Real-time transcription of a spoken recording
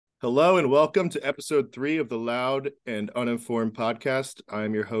Hello and welcome to episode 3 of the Loud and Uninformed podcast.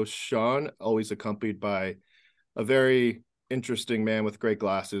 I'm your host, Sean, always accompanied by a very interesting man with great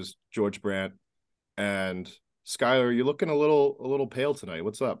glasses, George Brandt. And Skylar, you're looking a little pale tonight.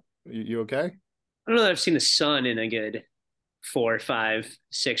 What's up? You okay? I don't know that I've seen the sun in a good 4, 5,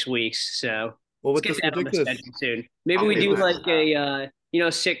 6 weeks. So Well, let's with get this that on the ridiculous, schedule soon. Maybe I'll we be do fine like with that.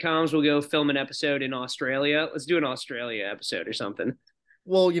 sitcoms. We'll go film an episode in Australia. Let's do an Australia episode or something.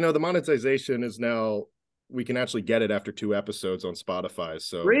 the monetization is now we can actually get it after 2 episodes on Spotify.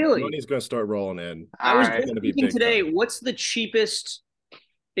 So Really? money's going to start rolling in. I All was right. It's just going to be thinking big today, time. what's the cheapest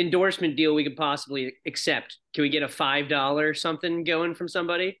endorsement deal we could possibly accept? Can we get a $5 something going from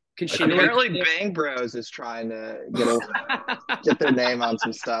somebody? Can I feel like, Apparently, Bang Bros is trying to get their name on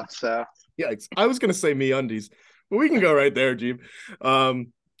some stuff. So yeah, I was going to say MeUndies, but we can go right there, Jeep.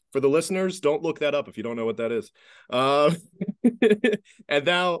 For the listeners, don't look that up if you don't know what that is. And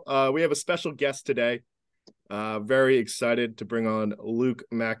now we have a special guest today. Very excited to bring on Luke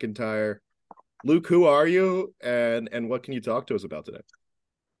McIntyre. Luke, who are you, and what can you talk to us about today?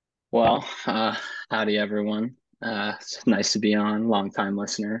 Well, howdy everyone. It's nice to be on, long time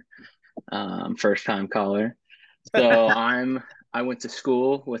listener, first time caller. So I went to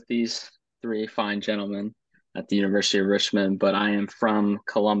school with these three fine gentlemen at the University of Richmond, but I am from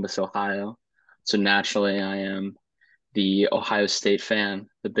Columbus, Ohio. So naturally I am the Ohio State fan,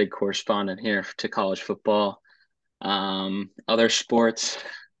 the big correspondent here to college football. Other sports,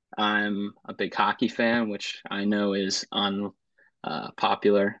 I'm a big hockey fan, which I know is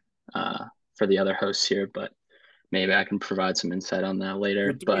unpopular for the other hosts here, but maybe I can provide some insight on that later.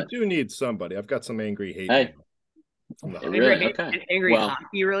 We But do need somebody. I've got some angry hate hey, mail from the really? Okay. Angry Well,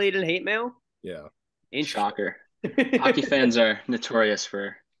 hockey related hate mail? yeah. Interesting. shocker. Hockey fans are notorious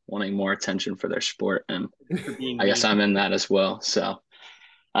for wanting more attention for their sport, and For being I guess mean. I'm in that as well. So,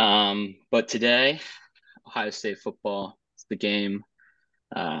 but today, Ohio State football is the game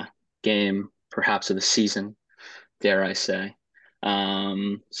perhaps of the season, dare I say.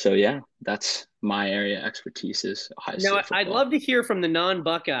 So yeah, that's my area of expertise is Ohio Now, State I'd football. love to hear from the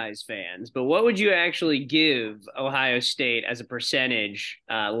non-Buckeyes fans, but what would you actually give Ohio State as a percentage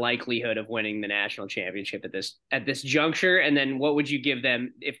likelihood of winning the national championship at this juncture? And then what would you give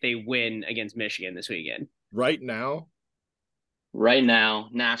them if they win against Michigan this weekend? Right now, Right now,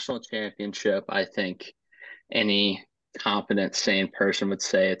 national championship, I think any competent, sane person would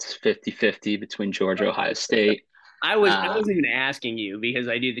say it's 50-50 between Georgia, Ohio State. I Uh, wasn't even asking you because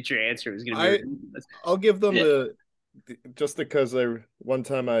I knew that your answer was going to be I ridiculous. I'll give them yeah, just because one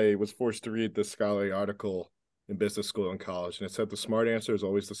time I was forced to read this scholarly article in business school and college, and it said the smart answer is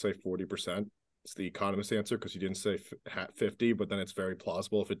always to say 40%. It's the economist answer because you didn't say 50, but then it's very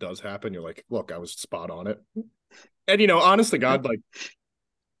plausible if it does happen. You're like, look, I was spot on it. And honest to God, like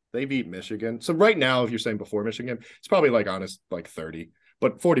they beat Michigan. So right now, if you're saying before Michigan, it's probably like honest, like 30,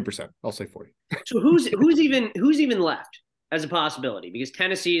 but 40%. I'll say 40. So who's even left as a possibility? Because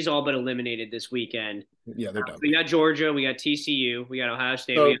Tennessee's all but eliminated this weekend. Yeah, they're done. We got Georgia, we got TCU, we got Ohio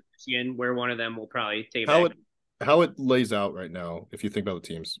State, we So got Michigan, where one of them will probably take it how back. it lays out right now, if you think about the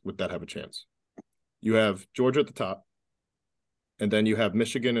teams, would that have a chance? You have Georgia at the top, and then you have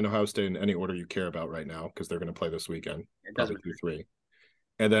Michigan and Ohio State in any order you care about right now because they're going to play this weekend, It probably doesn't. 2-3.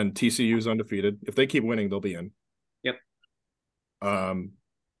 And then TCU's undefeated. If they keep winning, they'll be in. Yep. Um,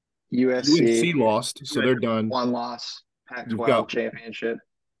 USC UNC lost, so they're done. one loss, You've Pac-12 got championship.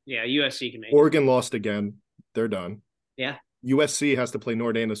 Yeah, USC can make it. Oregon lost again. They're done. Yeah. USC has to play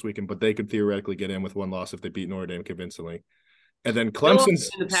Notre Dame this weekend, but they could theoretically get in with one loss if they beat Notre Dame convincingly. And then Clemson's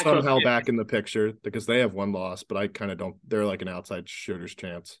in the Pac-12 somehow championship. back in the picture because they have one loss, but I kind of don't. They're like an outside shooter's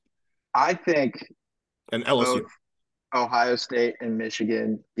chance. I think And LSU. both Ohio State and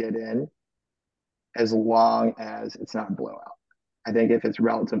Michigan get in as long as it's not a blowout. I think if it's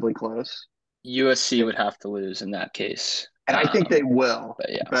relatively close, USC would have to lose in that case. and I think they will. But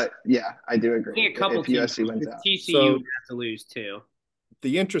yeah. But yeah, I do I agree. think a couple If teams. USC wins out, TCU So- would have to lose too.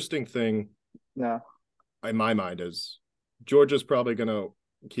 The interesting thing no, in my mind is Georgia's probably going to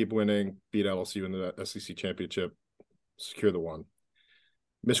keep winning, beat LSU in the SEC championship, secure the one.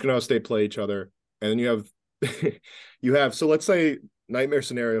 Michigan and Ohio State play each other, and then you have so let's say nightmare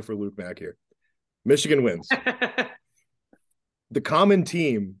scenario for Luke Mack here. Michigan wins. The common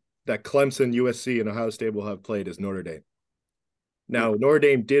team that Clemson, USC, and Ohio State will have played is Notre Dame. Now, Notre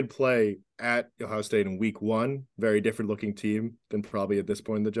Dame did play at Ohio State in week 1, very different looking team than probably at this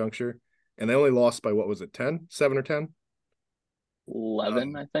point in the juncture. And they only lost by, what was it, 10? 7 or 10?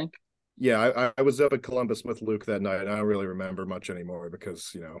 11, I think. Yeah, I was up at Columbus with Luke that night, and I don't really remember much anymore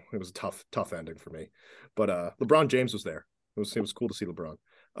because, it was a tough ending for me. But LeBron James was there. It was cool to see LeBron.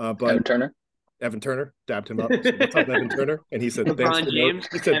 But Evan Turner. Evan Turner dabbed him up. Said, "What's up, Evan Turner?" And he said, LeBron James.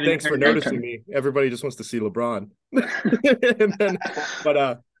 He said, Evan "Thanks for Turner. noticing me. Everybody just wants to see LeBron." And then,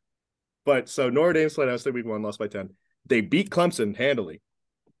 but so Notre Dame played Ohio State week 1, lost by 10. They beat Clemson handily.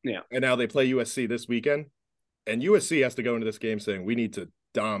 Yeah. And now they play USC this weekend. And USC has to go into this game saying, we need to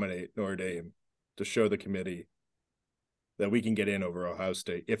dominate Notre Dame to show the committee that we can get in over Ohio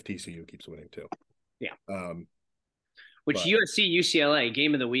State if TCU keeps winning too. Yeah. But USC UCLA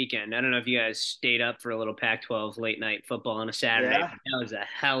game of the weekend. I don't know if you guys stayed up for a little Pac-12 late night football on a Saturday. Yeah. But that was a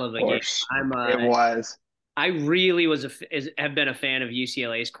hell of a Of game. course. It was. I really have been a fan of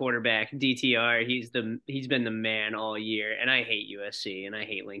UCLA's quarterback DTR. He's been the man all year, and I hate USC, and I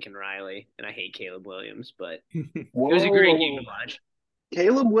hate Lincoln Riley, and I hate Caleb Williams. But it was a great game to watch.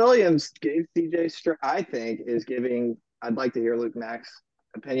 Caleb Williams gave CJ Stroud, I think, is giving. I'd like to hear Luke Mack's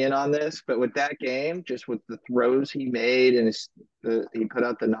opinion on this, but with that game, just with the throws he made and he put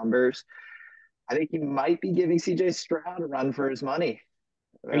out the numbers, I think he might be giving CJ Stroud a run for his money.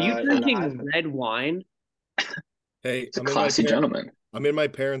 Are you drinking red wine? Hey, It's a classy gentleman. I'm in my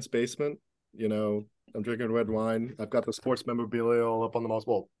parents' basement. You know, I'm drinking red wine. I've got the sports memorabilia all up on the walls.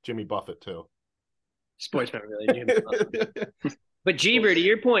 Well, Jimmy Buffett too. Sports memorabilia, Jimmy Buffett. But Jeeber, to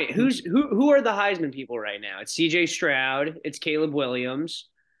your point, who are the Heisman people right now? It's CJ Stroud, it's Caleb Williams.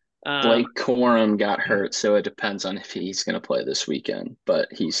 Blake Corum got hurt, so it depends on if he's going to play this weekend. But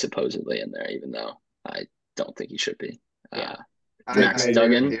he's supposedly in there, even though I don't think he should be. Yeah. Max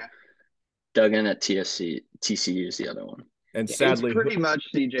Duggan at TCU is the other one. And sadly, it's pretty much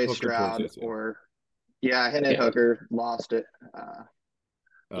CJ Hooker Stroud plays, or Hendon Hooker lost it.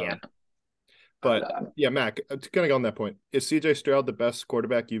 Yeah. But yeah, Mac, kind of go on that point. Is CJ Stroud the best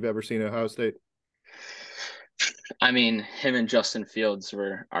quarterback you've ever seen at Ohio State? I mean, him and Justin Fields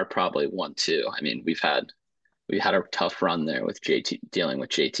are probably 1-2. I mean, we had a tough run there with dealing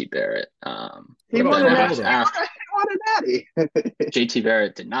with JT Barrett. He won a natty. JT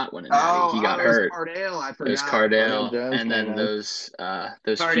Barrett did not win a natty. He got hurt. Cardale, I forgot. It was Cardale, and then those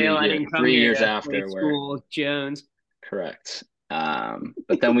Cardale, 3 years after were Jones. Correct.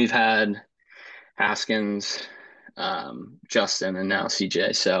 But then we've had Haskins, Justin, and now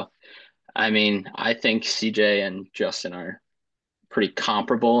CJ. So, I mean, I think CJ and Justin are pretty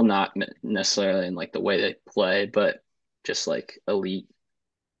comparable, not necessarily in like the way they play, but just like elite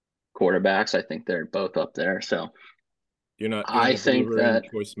quarterbacks. I think they're both up there. So I think that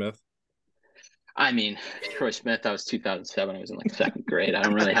Troy Smith. I mean, Troy Smith, that was 2007. I was in like second grade. I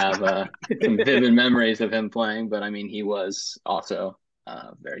don't really have some vivid memories of him playing, but I mean, he was also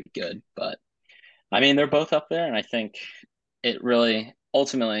very good. But I mean, they're both up there, and I think it really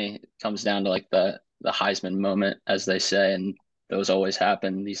ultimately comes down to like the Heisman moment, as they say, and those always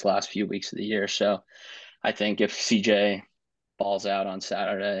happen these last few weeks of the year. So I think if CJ balls out on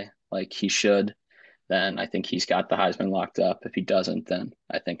Saturday like he should, then I think he's got the Heisman locked up. If he doesn't, then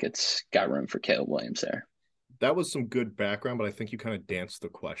I think it's got room for Caleb Williams there. That was some good background, but I think you kind of danced the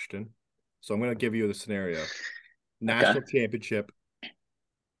question. So I'm going to give you the scenario. National championship.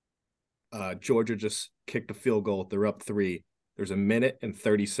 Georgia just kicked a field goal. They're up 3. There's 1 minute and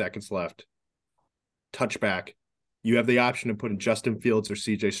 30 seconds left. Touchback. You have the option of putting Justin Fields or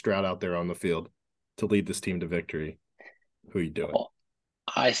CJ Stroud out there on the field to lead this team to victory. Who are you doing? Well,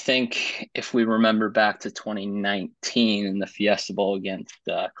 I think if we remember back to 2019 in the Fiesta Bowl against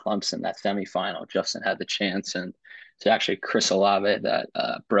Clemson, that semifinal, Justin had the chance, and it's actually Chris Olave that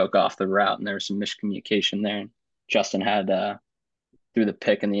broke off the route, and there was some miscommunication there. And Justin had threw the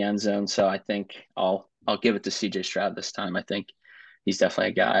pick in the end zone, so I think I'll give it to CJ Stroud this time. I think he's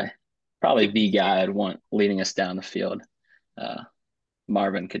definitely a guy, probably the guy I'd want leading us down the field.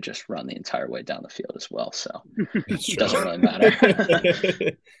 Marvin could just run the entire way down the field as well, so it doesn't really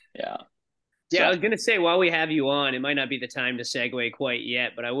matter. Yeah. Yeah, I was going to say, while we have you on, it might not be the time to segue quite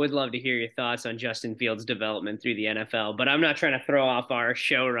yet, but I would love to hear your thoughts on Justin Fields' development through the NFL. But I'm not trying to throw off our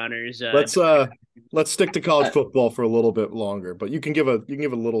showrunners. Let's stick to college football for a little bit longer, but you can give a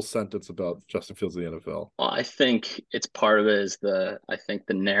little sentence about Justin Fields in the NFL. Well, I think it's part of it is the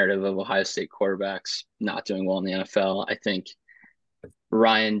narrative of Ohio State quarterbacks not doing well in the NFL. I think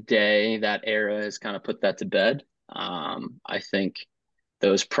Ryan Day, that era, has kind of put that to bed. I think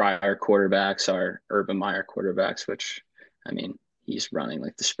those prior quarterbacks are Urban Meyer quarterbacks, which, I mean, he's running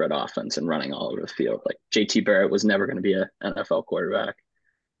like the spread offense and running all over the field. Like JT Barrett was never going to be an NFL quarterback.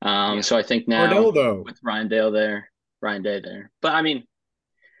 So I think now with Ryan Day there. But I mean,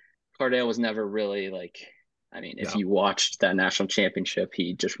 Cardale was never really like, I mean, if you watched that national championship,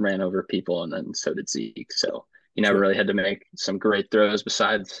 he just ran over people, and then so did Zeke. So he never really had to make some great throws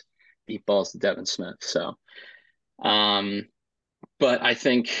besides deep balls to Devin Smith. So, But I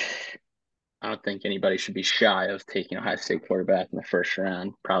don't think anybody should be shy of taking Ohio State quarterback in the first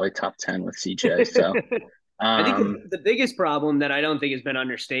round. Probably top 10 with CJ. So I think um, the biggest problem that I don't think has been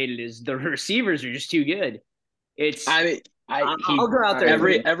understated is the receivers are just too good. I mean, I'll go out there and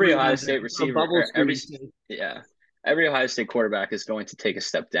put every Ohio State a receiver, bubble or screen. yeah, every Ohio State quarterback is going to take a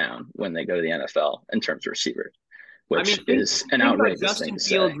step down when they go to the NFL in terms of receivers, I which mean, is an think about outrageous thing Justin to say.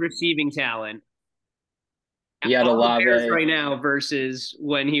 Fields' receiving talent He had on the Bears Olave, right now versus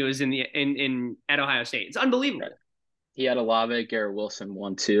when he was in at Ohio State. It's unbelievable. right. He had Olave, Garrett Wilson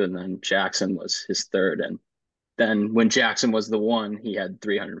 1, 2, and then Jackson was his third. And then when Jackson was the one, he had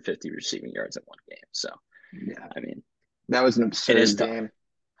 350 receiving yards in one game. So Yeah, I mean, that was an it is absurd tough. game.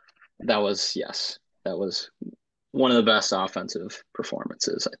 That was one of the best offensive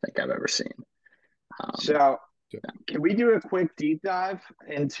performances I think I've ever seen. So, Yeah. can we do a quick deep dive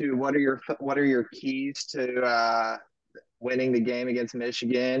into what are your keys to winning the game against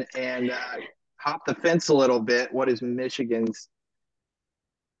Michigan and hop the fence a little bit? What is Michigan's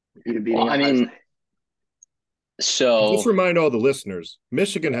key to Well, beating I Ohio State? mean, so Just remind all the listeners,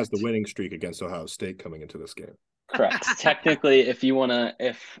 Michigan has the winning streak against Ohio State coming into this game. correct. Technically,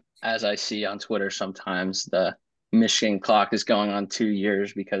 if as I see on Twitter sometimes, the Michigan clock is going on 2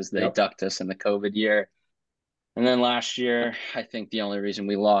 years because they Yep. ducked us in the COVID year. And then last year, I think the only reason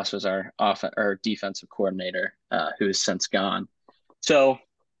we lost was our defensive coordinator, who is since gone. So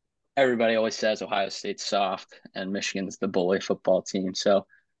everybody always says Ohio State's soft and Michigan's the bully football team. So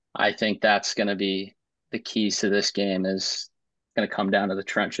I think that's going to be the keys to this game is going to come down to the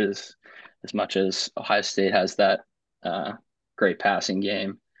trenches as much as Ohio State has that great passing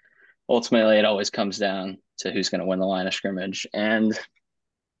game. Ultimately, it always comes down to who's going to win the line of scrimmage. And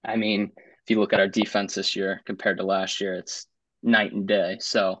I mean, if you look at our defense this year compared to last year, it's night and day.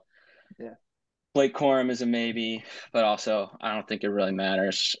 So Yeah. Blake Corum is a maybe, but also I don't think it really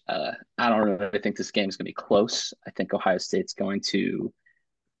matters. I don't really think this game is going to be close. I think Ohio State's going to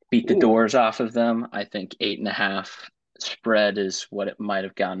beat the Ooh, doors off of them. I think 8.5 spread is what it might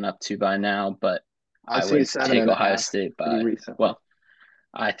have gotten up to by now, but I've I seen would seven take and a Ohio half State pretty by, recently. well,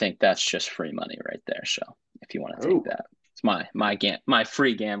 I think that's just free money right there. So if you want to take Oh, that, it's my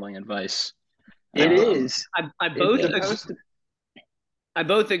free gambling advice. it is. I It's both supposed to. I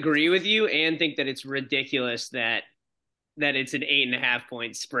both agree with you and think that it's ridiculous that it's an 8.5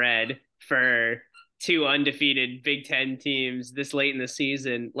 point spread for two undefeated Big Ten teams this late in the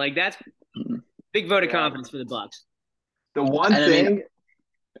season. Like that's big vote of Yeah. confidence for the Bucks. The one And I mean, thing.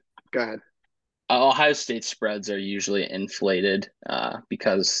 Go ahead. Ohio State spreads are usually inflated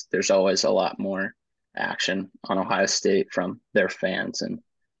because there's always a lot more action on Ohio State from their fans and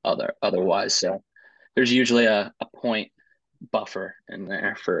otherwise. So there's usually a point buffer in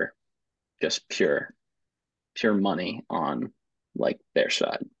there for just pure money on like their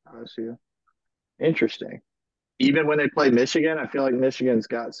side. I see. Interesting. Even when they play Michigan, I feel like Michigan's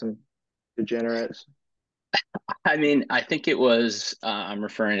got some degenerates. I mean, I think it was I'm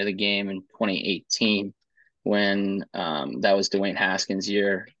referring to the game in 2018 when that was Dwayne Haskins'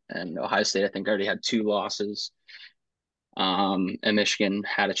 year, and Ohio State I think already had 2 losses. And Michigan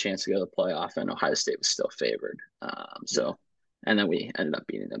had a chance to go to the playoff, and Ohio State was still favored. And then we ended up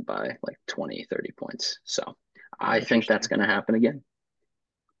beating them by like 20, 30 points. So I think that's going to happen again.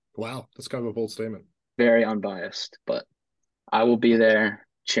 Wow, that's kind of a bold statement. Very unbiased, but I will be there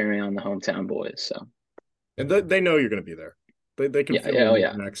cheering on the hometown boys. So, and they know you're going to be there. They can feel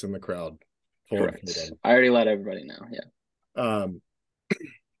the Max in the crowd. Correct. I already let everybody know. Yeah.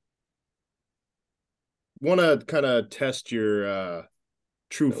 Want to kind of test your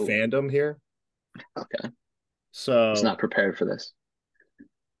true fandom here. Okay. So I was not prepared for this.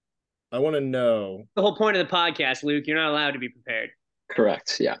 I want to know the whole point of the podcast, Luke. You're not allowed to be prepared.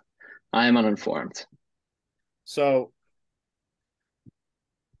 Correct. Yeah. I am uninformed. So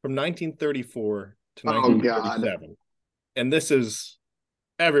from 1934 to 1937, and this is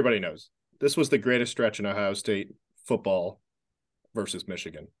everybody knows this was the greatest stretch in Ohio State football versus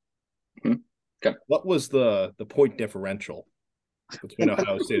Michigan. Mm-hmm. Okay. What was the point differential between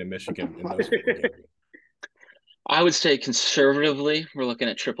Ohio State and Michigan in those games? I would say conservatively, we're looking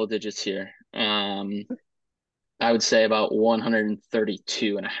at triple digits here. I would say about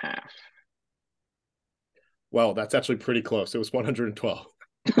 132 and a half. Well, that's actually pretty close. It was 112.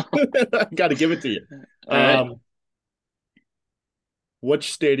 I got to give it to you. Right.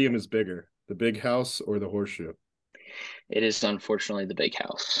 Which stadium is bigger, the Big House or the Horseshoe? It is unfortunately the Big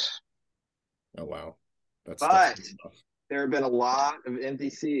House. Oh, wow. But there have been a lot of empty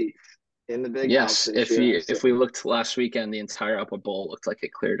seats in the Big House. Yes, if we looked last weekend, the entire upper bowl looked like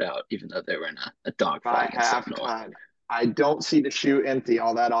it cleared out, even though they were in a dogfight by halftime. I don't see the shoe empty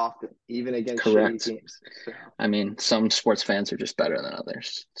all that often, even against shitty Correct. teams. So. I mean, some sports fans are just better than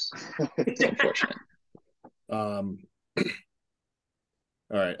others. It's unfortunate. All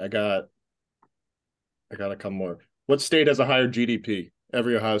right, I got a couple more. What state has a higher GDP?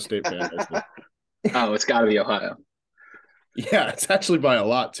 Every Ohio State fan knows this. Oh, it's got to be Ohio. Yeah, it's actually by a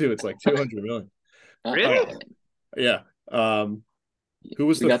lot too. It's like 200 million. Really? Yeah. Who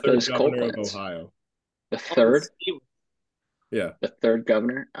was We the got third those coal governor of plants. Ohio? The third? Yeah. The third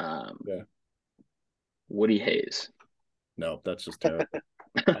governor? Yeah. Woody Hayes. No, that's just terrible.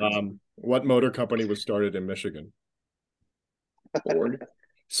 What motor company was started in Michigan? Ford.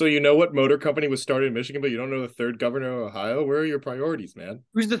 So you know what motor company was started in Michigan, but you don't know the third governor of Ohio? Where are your priorities, man?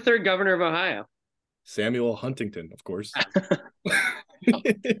 Who's the third governor of Ohio? Samuel Huntington, of course.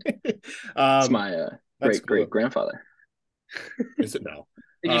 It's my great grandfather. Is it now?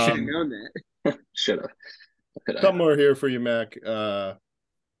 You should have known that. Should have. Couple more here for you, Mac.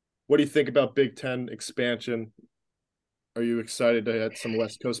 What do you think about Big Ten expansion? Are you excited to have some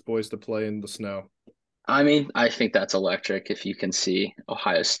West Coast boys to play in the snow? I mean, I think that's electric if you can see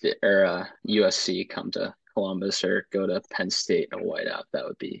Ohio State or USC come to Columbus or go to Penn State in a whiteout. That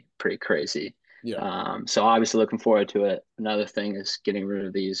would be pretty crazy. Yeah. So obviously looking forward to it. Another thing is getting rid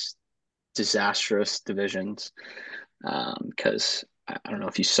of these disastrous divisions because I don't know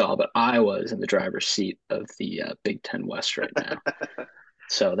if you saw, but Iowa is in the driver's seat of the Big Ten West right now.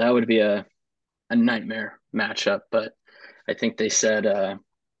 So that would be a nightmare matchup. But I think they said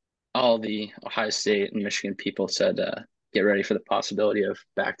all the Ohio State and Michigan people said get ready for the possibility of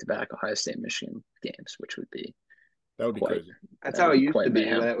back-to-back Ohio State Michigan games, which would be crazy. That's how it used to be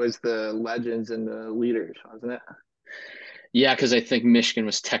mayhem. when it was the legends and the leaders, wasn't it? Yeah, because I think Michigan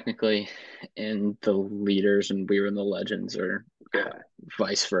was technically in the leaders and we were in the legends, or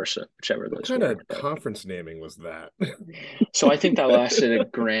vice versa, whichever those What kind were. of conference naming was that? So I think that lasted a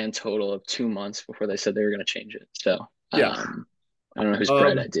grand total of 2 months before they said they were going to change it. So yeah, I don't know whose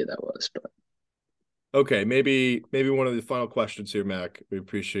bright idea that was, but okay, maybe one of the final questions here, Mac. We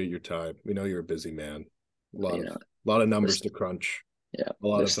appreciate your time. We know you're a busy man. A lot of numbers to crunch. Yeah, a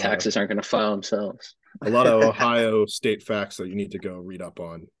lot of taxes aren't going to file themselves. A lot of Ohio State facts that you need to go read up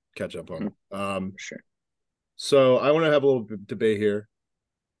on, catch up on. Sure. So I want to have a little debate here.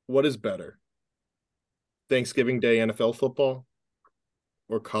 What is better, Thanksgiving Day NFL football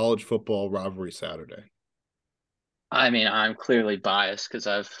or college football rivalry Saturday? I mean, I'm clearly biased because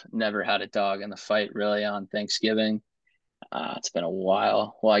I've never had a dog in the fight really on Thanksgiving. It's been a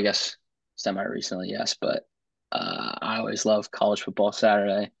while. Well, I guess semi-recently, yes, but I always love college football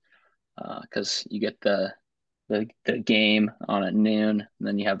Saturday because you get the game on at noon, and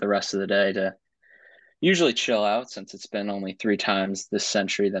then you have the rest of the day to usually chill out since it's been only 3 times this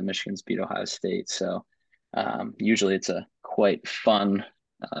century that Michigan's beat Ohio State. So usually it's a quite fun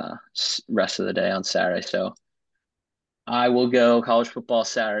rest of the day on Saturday. So I will go college football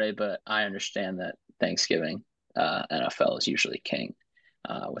Saturday, but I understand that Thanksgiving NFL is usually king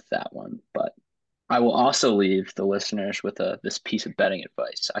with that one. But I will also leave the listeners with this piece of betting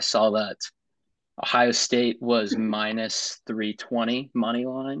advice. I saw that Ohio State was minus 320 money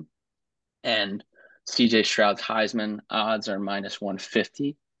line, and CJ Stroud's Heisman odds are minus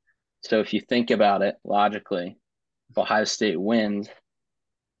 150. So if you think about it logically, if Ohio State wins,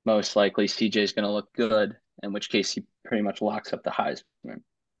 most likely CJ is going to look good, in which case he pretty much locks up the Heisman.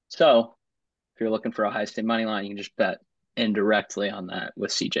 So if you're looking for a Ohio State money line, you can just bet indirectly on that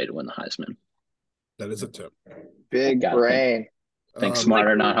with CJ to win the Heisman. That is a tip. Big brain. Think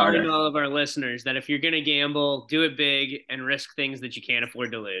smarter, not harder. All of our listeners that if you're going to gamble, do it big and risk things that you can't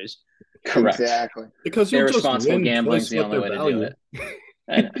afford to lose. Correct. Exactly. Because irresponsible gambling is the only way to do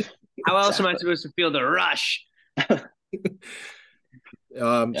it. How else am I supposed to feel the rush? Skylar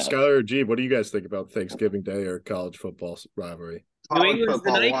or Jeeb, what do you guys think about Thanksgiving Day or college football rivalry? College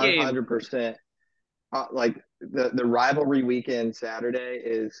football, 100%. Like the rivalry weekend Saturday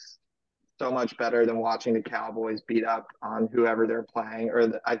is so much better than watching the Cowboys beat up on whoever they're playing.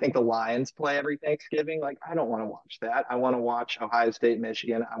 Or I think the Lions play every Thanksgiving. Like, I don't want to watch that. I want to watch Ohio State,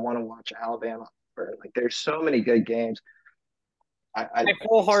 Michigan. I want to watch Alabama. Like, there's so many good games. I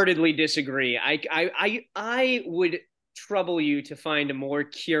wholeheartedly disagree. I would trouble you to find a more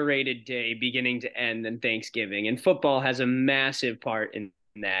curated day beginning to end than Thanksgiving, and football has a massive part in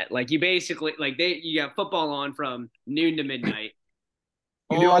that. Like, you basically you got football on from noon to midnight.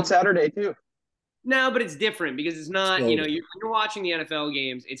 You do on Saturday too. No, but it's different because it's not, you're watching the NFL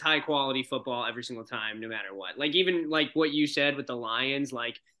games. It's high quality football every single time, no matter what. Like, even like what you said with the Lions,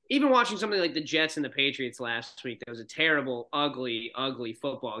 like even watching something like the Jets and the Patriots last week, that was a terrible, ugly, ugly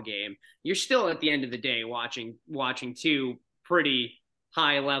football game. You're still at the end of the day watching two pretty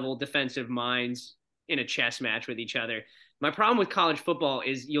high level defensive minds in a chess match with each other. My problem with college football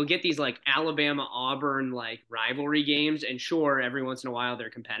is you'll get these like Alabama Auburn like rivalry games, and sure, every once in a while they're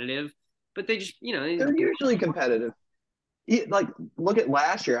competitive, but they just they're usually competitive. Like look at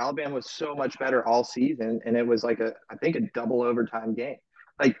last year, Alabama was so much better all season, and it was like I think a double overtime game.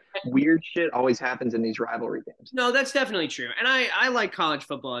 Like weird shit always happens in these rivalry games. No, that's definitely true. And I like college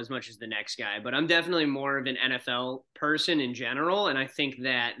football as much as the next guy, but I'm definitely more of an NFL person in general. And I think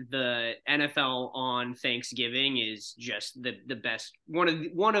that the NFL on Thanksgiving is just the best one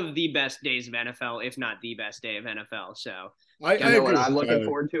of the best days of NFL, if not the best day of NFL. So I You know agree what with I'm looking Tyler.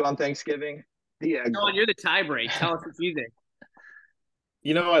 forward to on Thanksgiving? The Egg Sean, Bowl. you're the tiebreak. Tell us what you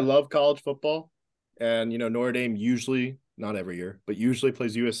think. I love college football, and Notre Dame usually, not every year, but usually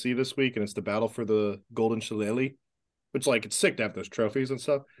plays USC this week, and it's the battle for the Golden Shillelagh, which like it's sick to have those trophies and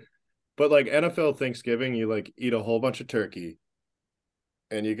stuff. But like NFL Thanksgiving, you like eat a whole bunch of turkey,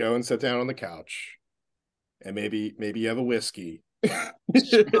 and you go and sit down on the couch, and maybe you have a whiskey,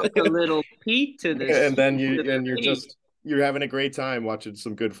 Smoke a little Pete to and this. then you're having a great time watching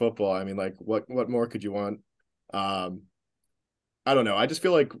some good football. I mean, like what more could you want? I don't know. I just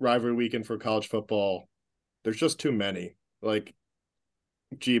feel like rivalry weekend for college football, there's just too many. Like,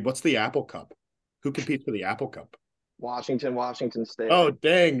 gee, what's the Apple Cup? Who competes for the Apple Cup? Washington State. Oh,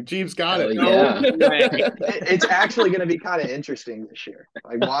 dang. Jeeves got Hell it. yeah. It's actually going to be kind of interesting this year.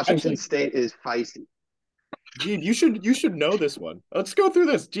 Like Washington State is feisty. Jeeb, you should know this one. Let's go through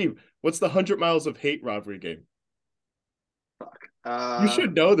this. Jeeb, what's the 100 Miles of Hate rivalry game? You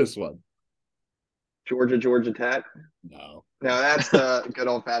should know this one. Georgia Tech. No. No, that's the good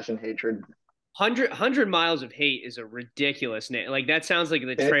old fashioned hatred. 100 Miles of Hate is a ridiculous name. Like that sounds like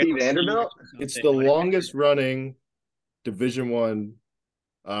the Tennessee trail. Vanderbilt? It's the longest running Division One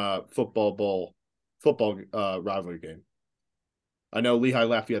football rivalry game. I know Lehigh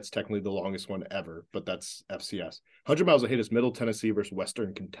Lafayette's technically the longest one ever, but that's FCS. 100 Miles of Hate is Middle Tennessee versus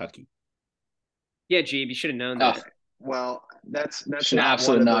Western Kentucky. Yeah, Jeeb, you should have known that. Well, that's An not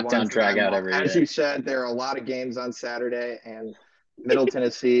absolute one of the knockdown ones drag out every As year. you said, there are a lot of games on Saturday, and Middle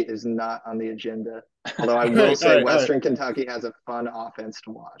Tennessee is not on the agenda. Although I will say Western Kentucky has a fun offense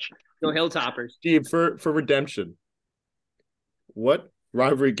to watch. Go Hilltoppers. Steve, for redemption, what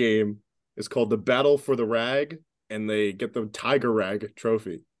rivalry game is called the Battle for the Rag, and they get the Tiger Rag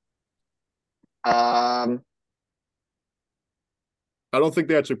trophy? Um, I don't think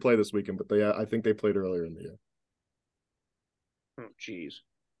they actually play this weekend, but I think they played earlier in the year. Oh, jeez.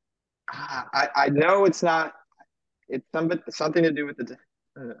 I know it's not. It's something to do with the.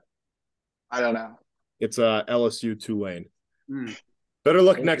 I don't know. It's LSU Tulane. Better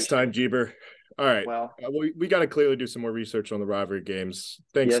luck next time, Jeeber. All right. Well, we got to clearly do some more research on the rivalry games.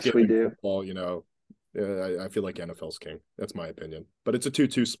 Thanksgiving yes, we do. Football, I feel like NFL's king. That's my opinion. But it's a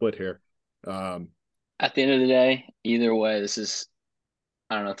 2-2 split here. At the end of the day, either way,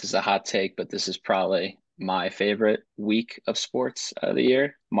 I don't know if this is a hot take, but this is probably my favorite week of sports of the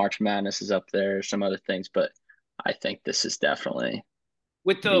year. March Madness is up there, some other things, but I think this is definitely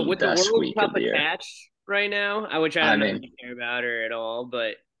with the World Cup attached right now, which I don't know if you care about her at all,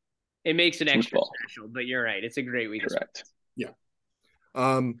 but it makes it extra special. But you're right, it's a great week. Correct. Yeah.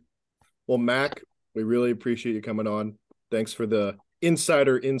 Well, Mac, we really appreciate you coming on. Thanks for the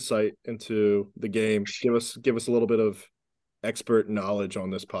insider insight into the game. Give us a little bit of expert knowledge on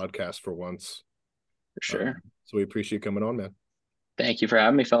this podcast for once. For sure. So we appreciate you coming on, man. Thank you for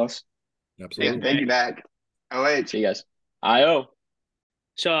having me, fellas. Absolutely. Thank you, Mac. See you guys. IO.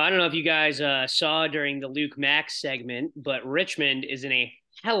 So I don't know if you guys saw during the Luke Max segment, but Richmond is in a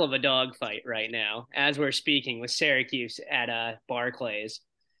hell of a dogfight right now as we're speaking with Syracuse at Barclays,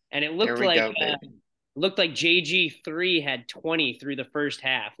 and it looked like JG3 had 20 through the first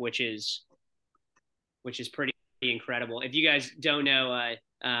half, which is pretty incredible. If you guys don't know,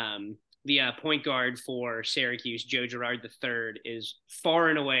 the point guard for Syracuse, Joe Girard III, is far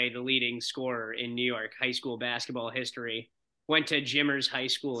and away the leading scorer in New York high school basketball history. Went to Jimmers High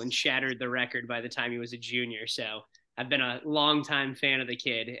School and shattered the record by the time he was a junior. So I've been a longtime fan of the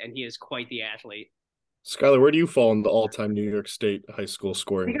kid, and he is quite the athlete. Skylar, where do you fall in the all-time New York State high school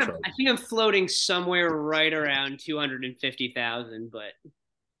scoring chart? I think I'm floating somewhere right around 250,000, but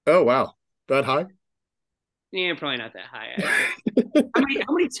oh wow, that high? Yeah, probably not that high.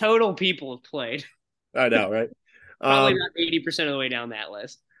 How many total people have played? I know, right? Probably about 80% of the way down that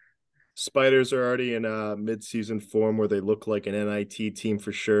list. Spiders are already in a mid-season form where they look like an NIT team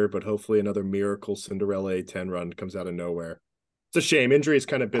for sure, but hopefully another miracle Cinderella A10 run comes out of nowhere. It's a shame. Injuries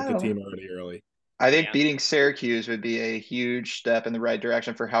kind of bit the Oh. team already early. I think Yeah. beating Syracuse would be a huge step in the right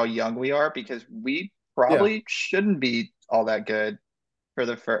direction for how young we are, because we Yeah. probably shouldn't be all that good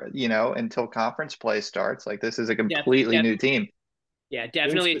for until conference play starts. Like, this is a Def, completely def, new team. yeah,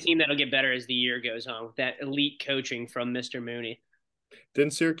 definitely a team that'll get better as the year goes on with that elite coaching from Mr. Mooney.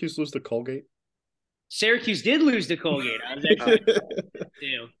 Didn't Syracuse lose to Colgate? Syracuse did lose to Colgate. I was actually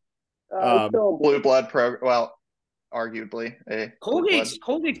too. Still blue blood program. Well, arguably a blue blood.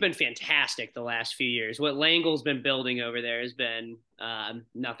 Colgate's been fantastic the last few years. What Langle's been building over there has been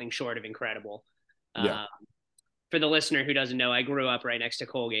nothing short of incredible. Yeah. For the listener who doesn't know, I grew up right next to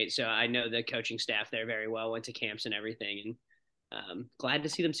Colgate, so I know the coaching staff there very well. Went to camps and everything, and glad to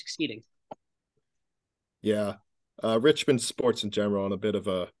see them succeeding. Yeah. Richmond sports in general on a bit of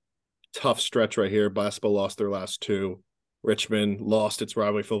a tough stretch right here. Basketball lost their last two. Richmond lost its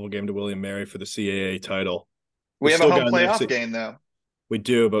rivalry football game to William Mary for the CAA title. We have a home playoff game, though. We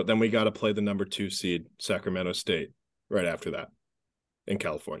do, but then we got to play the number 2 seed, Sacramento State, right after that in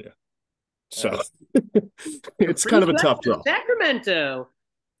California. So it's kind of a tough draw. Sacramento.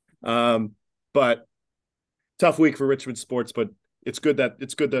 But tough week for Richmond sports, but it's good that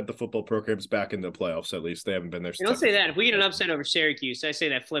the football program's back in the playoffs. At least they haven't been there. Don't say that. If we get an upset over Syracuse, I say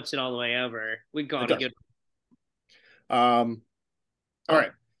that flips it all the way over. We've gone a good. All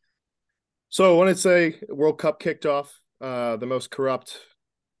right. So I want to say World Cup kicked off. The most corrupt,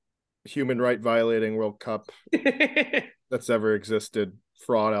 human right violating World Cup that's ever existed.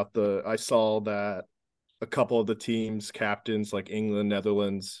 Fraud out the. I saw that a couple of the teams' captains, like England,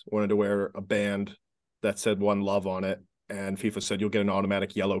 Netherlands, wanted to wear a band that said "One Love" on it, and FIFA said you'll get an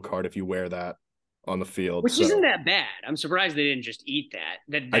automatic yellow card if you wear that on the field. Which isn't that bad. I'm surprised they didn't just eat that.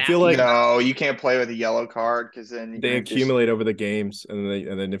 I feel like no, you can't play with a yellow card because then they accumulate over the games, and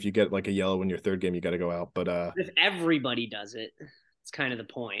then if you get like a yellow in your third game, you got to go out. But if everybody does it, it's kind of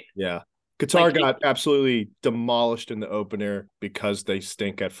the point. Yeah. Qatar got absolutely demolished in the opener because they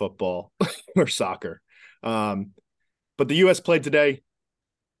stink at football or soccer. But the U.S. played today.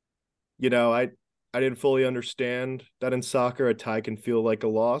 I didn't fully understand that in soccer a tie can feel like a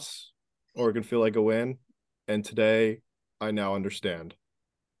loss or it can feel like a win. And today I now understand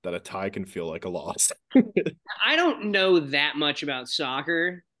that a tie can feel like a loss. I don't know that much about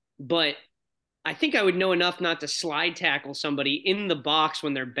soccer, but I think I would know enough not to slide tackle somebody in the box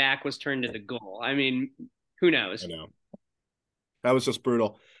when their back was turned to the goal. I mean, who knows? I know. That was just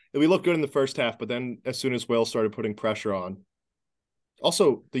brutal. We looked good in the first half, but then as soon as Wales started putting pressure on.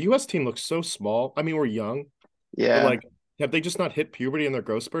 Also, the U.S. team looks so small. I mean, we're young. Yeah. But have they just not hit puberty in their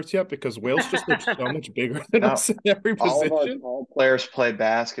growth spurts yet? Because Wales just looks so much bigger than us in every position. All players play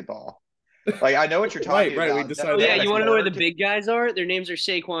basketball. Like, I know what you're talking about. Right. We decided. You want to know where the big guys are? Their names are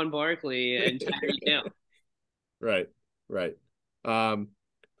Saquon Barkley and Tyreek Hill. Right.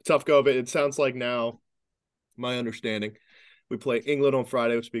 Tough go of it. It sounds like now, my understanding, we play England on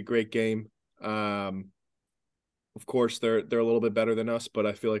Friday, which would be a great game. Of course, they're a little bit better than us, but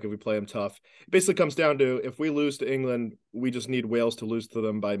I feel like if we play them tough, it basically comes down to if we lose to England, we just need Wales to lose to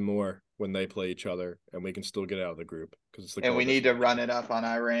them by more when they play each other, and we can still get out of the group and we need to run it up on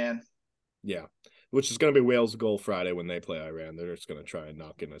Iran. Yeah, which is going to be Wales' goal Friday when they play Iran. They're just going to try and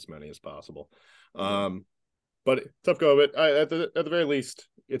knock in as many as possible. But tough go of it. At the very least,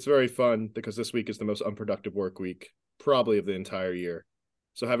 it's very fun because this week is the most unproductive work week probably of the entire year.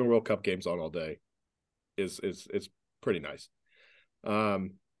 So having World Cup games on all day is pretty nice. All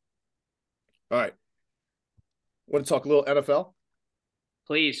right. Want to talk a little NFL?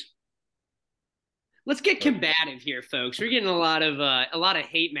 Please. Let's get combative here, folks. We're getting a lot of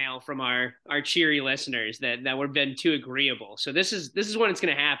hate mail from our cheery listeners that we've been too agreeable. So this is when it's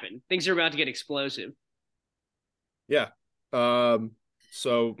going to happen. Things are about to get explosive. Yeah.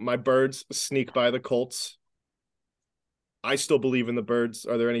 So my Birds sneak by the Colts. I still believe in the Birds.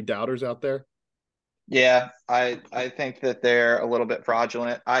 Are there any doubters out there? Yeah, I think that they're a little bit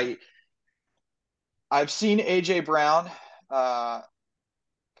fraudulent. I've seen AJ Brown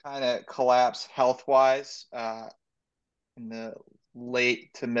kind of collapse health-wise in the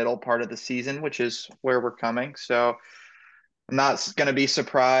late to middle part of the season, which is where we're coming. So I'm not going to be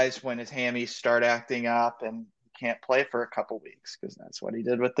surprised when his hammies start acting up and he can't play for a couple weeks, because that's what he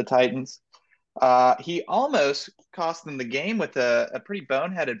did with the Titans. He almost cost them the game with a pretty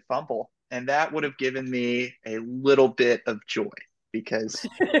boneheaded fumble, and that would have given me a little bit of joy because see,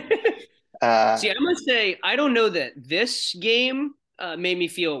 I must say, I don't know that this game made me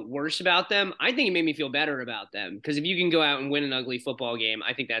feel worse about them. I think it made me feel better about them, because if you can go out and win an ugly football game,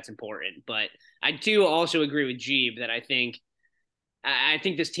 I think that's important. But I do also agree with Jeeb that I think I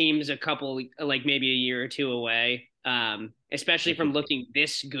think this team is a couple, like maybe a year or two away, especially from looking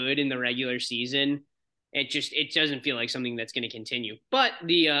this good in the regular season. It doesn't feel like something that's going to continue. But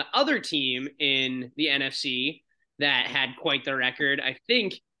the other team in the NFC that had quite the record, I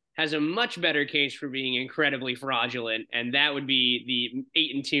think, has a much better case for being incredibly fraudulent, and that would be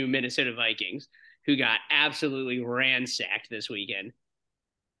the 8-2 Minnesota Vikings, who got absolutely ransacked this weekend.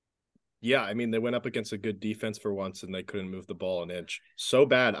 Yeah, I mean, they went up against a good defense for once, and they couldn't move the ball an inch. So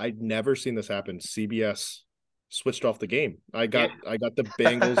bad. I'd never seen this happen. CBS switched off the game. I got the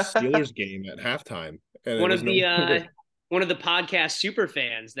Bengals Steelers game at halftime, and One it was of no the one of the podcast super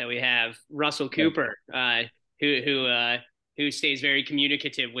fans that we have, Russell Cooper, who stays very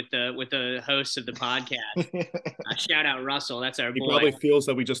communicative with the hosts of the podcast. Shout out Russell, that's our He boy. probably feels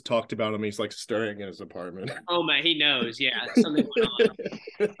that we just talked about him. He's like stirring in his apartment. Oh my, he knows. Yeah, something went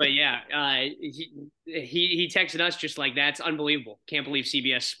on. But yeah, he texted us just like, that's unbelievable. Can't believe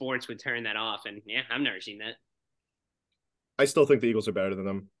CBS Sports would turn that off. And yeah, I've never seen that. I still think the Eagles are better than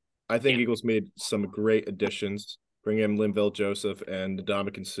them. I think Eagles made some great additions, bringing in Linville Joseph and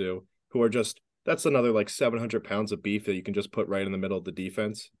Dominican Sue, who are that's another like 700 pounds of beef that you can just put right in the middle of the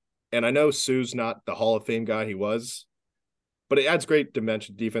defense. And I know Sue's not the Hall of Fame guy he was, but it adds great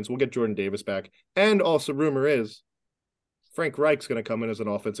dimension to defense. We'll get Jordan Davis back. And also, rumor is Frank Reich's going to come in as an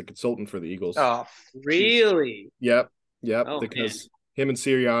offensive consultant for the Eagles. Oh, really? Yep. Oh, because him and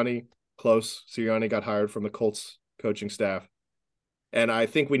Sirianni, close. Sirianni got hired from the Colts coaching staff. And I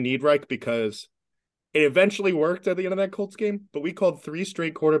think we need Reich because it eventually worked at the end of that Colts game, but we called 3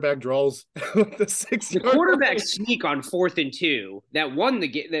 straight quarterback draws with the 6-yard quarterback sneak on 4th and 2 that won the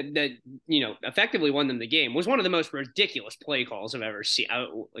game, that effectively won them the game, was one of the most ridiculous play calls I've ever seen.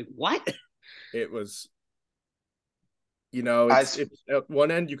 Like, what? It was, it's at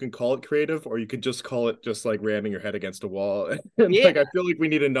one end you can call it creative, or you could just call it just like ramming your head against a wall. And like I feel like we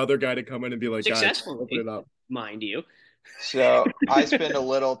need another guy to come in and be like, successfully, guys, open it up. Mind you. So I spend a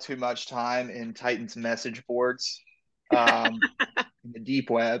little too much time in Titans message boards, in the deep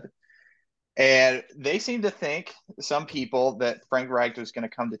web, and they seem to think, some people, that Frank Reich was going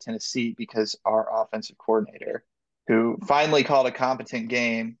to come to Tennessee because our offensive coordinator, who finally called a competent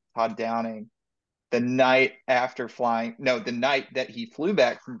game, Todd Downing, the night that he flew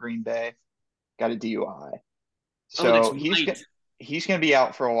back from Green Bay, got a DUI. So he's going to be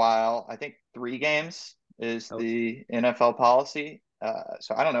out for a while. I think 3 games is the NFL policy.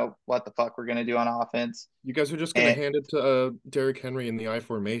 So I don't know what the fuck we're going to do on offense. You guys are just going to hand it to Derrick Henry in the I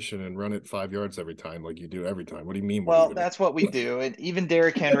formation and run it 5 yards every time like you do every time. What do you mean? Well, that's what we do. And even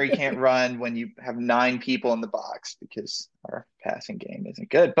Derrick Henry can't run when you have 9 people in the box because our passing game isn't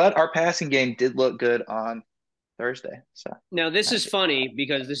good. But our passing game did look good on Thursday. So now this is funny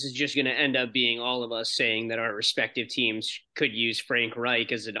because this is just going to end up being all of us saying that our respective teams could use Frank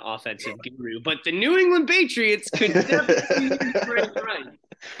Reich as an offensive guru, but the New England Patriots could definitely use Frank Reich.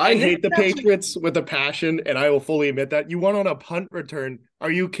 I hate the Patriots with a passion, and I will fully admit that. You won on a punt return.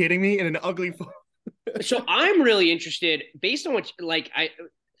 Are you kidding me? In an ugly. So I'm really interested, based on what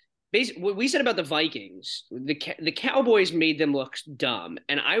what we said about the Vikings. The Cowboys made them look dumb,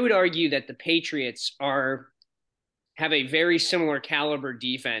 and I would argue that the Patriots have a very similar caliber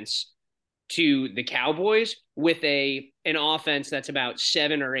defense to the Cowboys with an offense that's about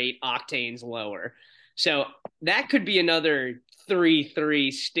 7 or 8 octanes lower. So that could be another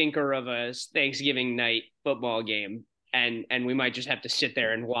 3-3 stinker of a Thanksgiving night football game. And we might just have to sit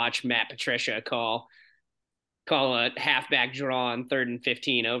there and watch Matt Patricia call a halfback draw on 3rd and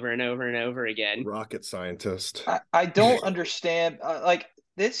 15 over and over and over again. Rocket scientist. I don't understand. Like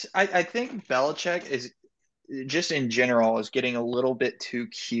this, I think Belichick is just in general is getting a little bit too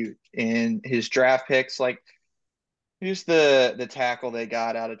cute in his draft picks. Like, who's the tackle they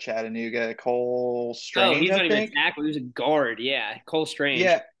got out of Chattanooga? Cole Strange. Oh, he's not I even think. a tackle. He was a guard. Yeah, Cole Strange.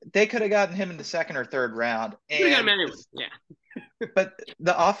 Yeah, they could have gotten him in the 2nd or 3rd round. Could have got him anyway. Yeah. But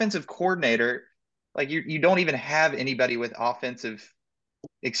the offensive coordinator, like you don't even have anybody with offensive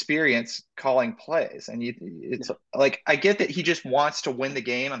experience calling plays, and it's like, I get that he just wants to win the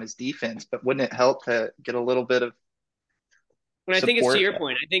game on his defense, but wouldn't it help to get a little bit of I think it's to your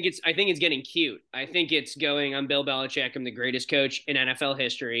point. I think it's getting cute. I think it's going, I'm Bill Belichick. I'm the greatest coach in NFL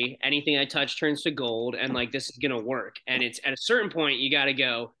history. Anything I touch turns to gold, and like this is gonna work. And it's at a certain point you got to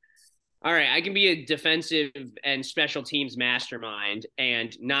go, all right, I can be a defensive and special teams mastermind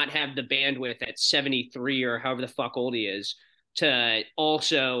and not have the bandwidth at 73 or however the fuck old he is to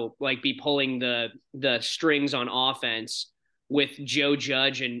also like be pulling the strings on offense with Joe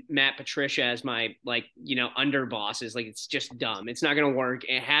Judge and Matt Patricia as my underbosses. Like, it's just dumb. It's not going to work.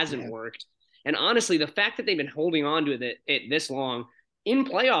 It hasn't worked. And honestly, the fact that they've been holding on to it this long, in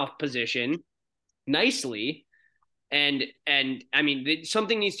playoff position nicely. And I mean,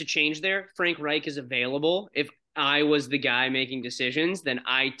 something needs to change there. Frank Reich is available. If I was the guy making decisions, then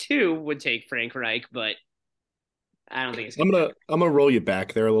I too would take Frank Reich, but I don't think it's I'm gonna roll you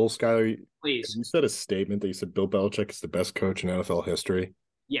back there a little, Skyler. please. You said a statement that you said Bill Belichick is the best coach in NFL history.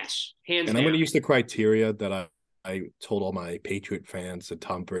 Yes, hands And down. I'm going to use the criteria that I told all my Patriot fans and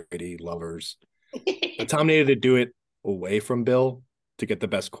Tom Brady lovers. Tom needed to do it away from Bill to get the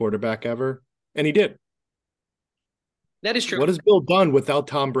best quarterback ever, and he did. That is true. What has Bill done without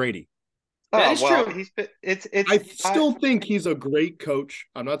Tom Brady? That is true. He's been, I still think he's a great coach.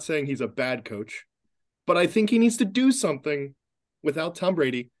 I'm not saying he's a bad coach, but I think he needs to do something without Tom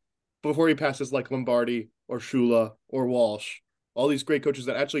Brady before he passes like Lombardi or Shula or Walsh, all these great coaches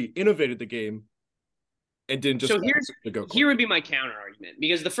that actually innovated the game and didn't just so here would be my counter argument,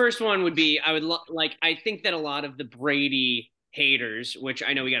 because the first one would be I think that a lot of the Brady haters, which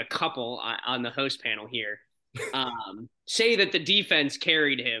I know we got a couple on the host panel here, say that the defense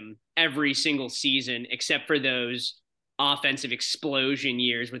carried him every single season except for those offensive explosion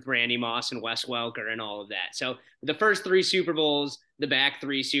years with Randy Moss and Wes Welker and all of that. So the first 3 Super Bowls, the back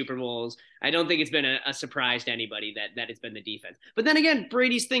 3 Super Bowls, I don't think it's been a surprise to anybody that it's been the defense. But then again,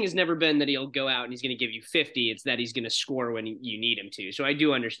 Brady's thing has never been that he'll go out and he's going to give you 50. It's that he's going to score when you need him to. So I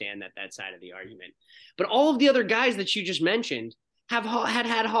do understand that side of the argument. But all of the other guys that you just mentioned have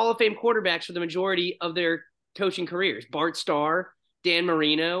had Hall of Fame quarterbacks for the majority of their coaching careers. Bart Starr, Dan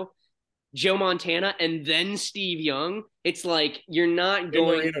Marino, Joe Montana, and then Steve Young. It's like you're not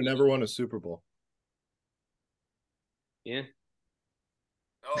going. Marino never won a Super Bowl. Yeah.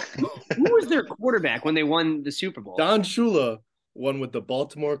 Who was their quarterback when they won the Super Bowl? Don Shula won with the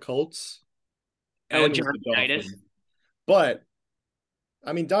Baltimore Colts and with the Dolphins. But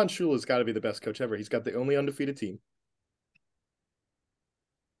I mean, Don Shula's got to be the best coach ever. He's got the only undefeated team.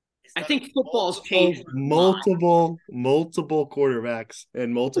 I think football's changed multiple quarterbacks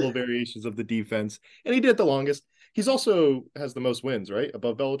and multiple variations of the defense, and he did the longest. He's also has the most wins, right?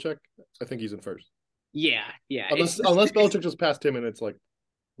 Above Belichick. I think he's in first. Yeah. Unless Belichick just passed him and it's like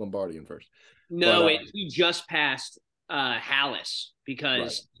Lombardi in first. No, he just passed Hallis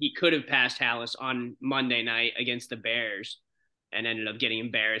because he could have passed Hallis on Monday night against the Bears and ended up getting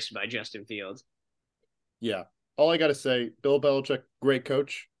embarrassed by Justin Fields. Yeah. All I got to say, Bill Belichick, great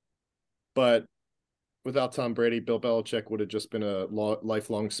coach. But without Tom Brady, Bill Belichick would have just been a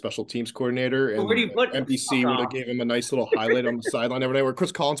lifelong special teams coordinator, and NBC would have gave him a nice little highlight on the sideline every day where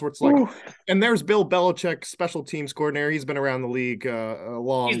Chris Collinsworth's like, and there's Bill Belichick, special teams coordinator. He's been around the league a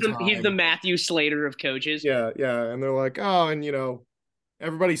long time. He's the Matthew Slater of coaches. Yeah. And they're like, oh, and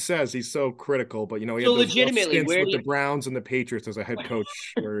everybody says he's so critical, but he had so those legitimately with the Browns and the Patriots as a head coach.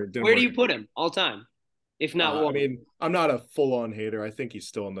 Where do you put him all time? If not, I mean, I'm not a full-on hater. I think he's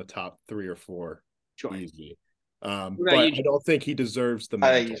still in the top 3 or 4, easy. But I don't think he deserves the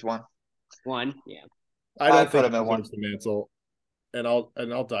mantle. I think he's one. Yeah, I don't think he deserves the mantle, and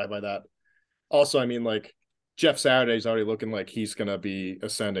I'll die by that. Also, I mean, like Jeff Saturday's already looking like he's gonna be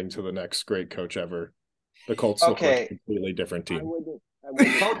ascending to the next great coach ever. The Colts look like a completely different team.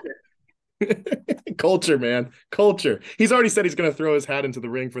 Culture, man. Culture. He's already said he's going to throw his hat into the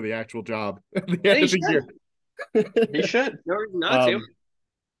ring for the actual job at the end of the year. He should. Not to.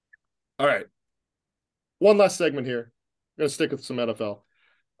 All right. One last segment here. I'm going to stick with some NFL.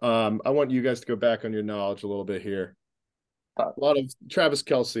 I want you guys to go back on your knowledge a little bit here. A lot of Travis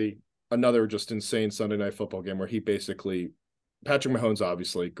Kelce, another just insane Sunday Night Football game where he basically, Patrick Mahomes,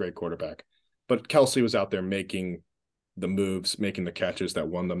 obviously, great quarterback, but Kelce was out there making the moves, making the catches that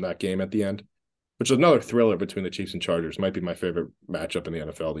won them that game at the end, which is another thriller between the Chiefs and Chargers. Might be my favorite matchup in the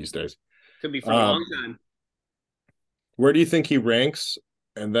NFL these days. Could be for a long time. Where do you think he ranks?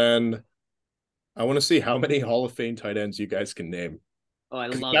 And then I want to see how many Hall of Fame tight ends you guys can name. Oh, I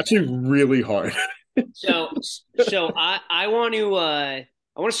love that's actually really hard. So I want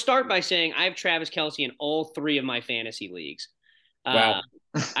to start by saying I have Travis Kelce in all 3 of my fantasy leagues. Wow.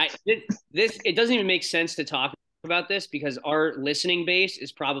 It doesn't even make sense to talk about this because our listening base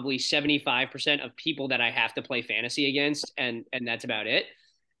is probably 75% of people that I have to play fantasy against, and that's about it.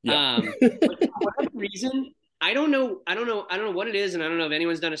 Yeah. But for whatever reason, I don't know what it is, and I don't know if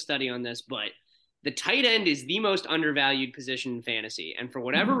anyone's done a study on this, but the tight end is the most undervalued position in fantasy. And for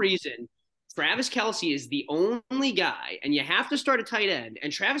whatever reason, Travis Kelce is the only guy, and you have to start a tight end.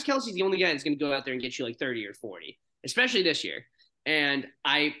 And Travis Kelce is the only guy that's going to go out there and get you like 30 or 40, especially this year. And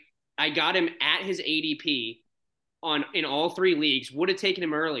I got him at his ADP in all 3 leagues. Would have taken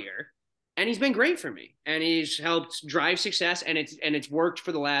him earlier. And he's been great for me, and he's helped drive success, and it's worked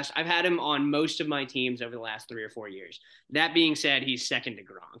for the last. I've had him on most of my teams over the last 3 or 4 years. That being said, he's second to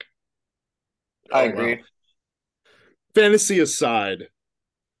Gronk. I Oh, agree. wow. Fantasy aside,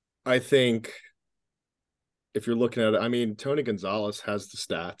 I think if you're looking at it, I mean, Tony Gonzalez has the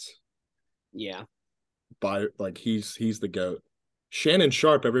stats. Yeah, By like he's the GOAT. Shannon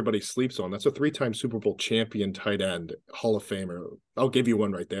Sharp, everybody sleeps on. That's a 3-time Super Bowl champion tight end, Hall of Famer. I'll give you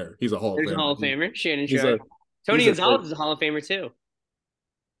one right there. He's a Hall of there's a Famer. Hall of Famer, Shannon He's Sharp. a Tony he's a Gonzalez is a Hall of Famer too.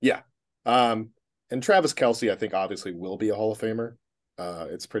 yeah. And Travis Kelce, I think obviously will be a Hall of Famer.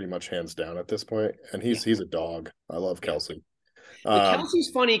 It's pretty much hands down at this point, and he's a dog. I love Kelce. But Kelsey's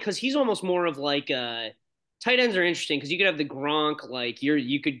funny because he's almost more of like tight ends are interesting because you could have the Gronk like you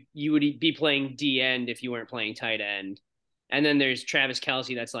would be playing D end if you weren't playing tight end, and then there's Travis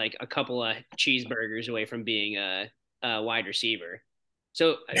Kelce that's like a couple of cheeseburgers away from being a wide receiver.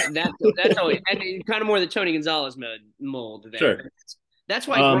 So that's always and kind of more the Tony Gonzalez mold there. Sure. That's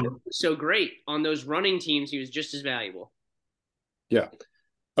why Gronk was so great on those running teams. He was just as valuable. Yeah.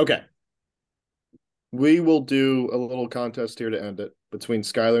 Okay. We will do a little contest here to end it between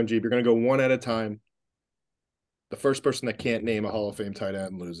Skylar and Jeep. You're going to go one at a time. The first person that can't name a Hall of Fame tight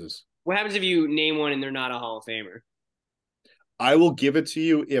end loses. What happens if you name one and they're not a Hall of Famer? I will give it to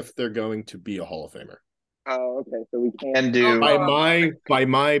you if they're going to be a Hall of Famer. Oh, okay. So we can do By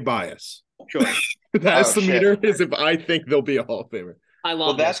my bias. Sure. That's the meter is if I think they'll be a Hall of Famer. I love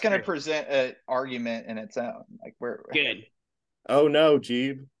Well, that's going to present an argument in its own. Like we're good. Oh no,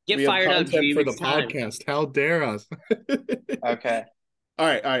 Jeeb. Get fired up, Jeeb. For the podcast. How dare us? Okay. All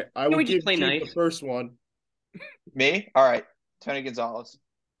right. I will give Jeeb the first one. Me? All right. Tony Gonzalez.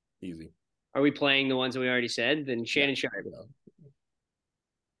 Easy. Are we playing the ones that we already said? Then Shannon Sharp.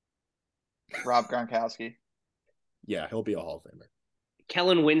 Rob Gronkowski. Yeah, he'll be a Hall of Famer.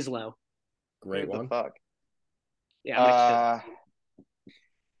 Kellen Winslow. Great one. Fuck. Yeah.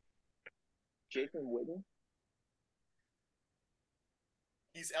 Jason Witten.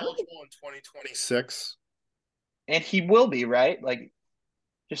 He's eligible in 2026. And he will be, right? Like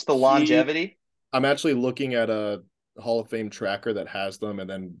just the longevity. I'm actually looking at a Hall of Fame tracker that has them and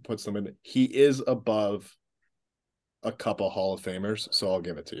then puts them in. He is above a couple Hall of Famers, so I'll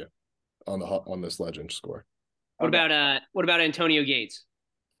give it to you on this legend score. What about Antonio Gates?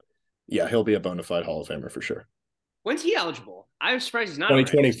 Yeah, he'll be a bona fide Hall of Famer for sure. When's he eligible? I'm surprised he's not.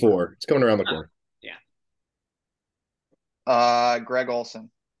 2024. It's coming around the corner. Yeah. Greg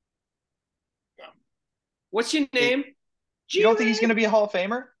Olson. What's your name? You don't think he's going to be a Hall of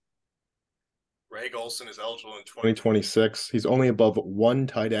Famer? Greg Olson is eligible in 2026. He's only above one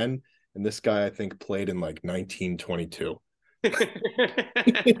tight end, and this guy I think played in like 1922. For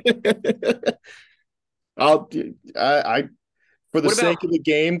the sake of the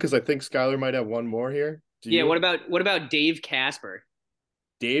game, because I think Skylar might have one more here. What about Dave Casper?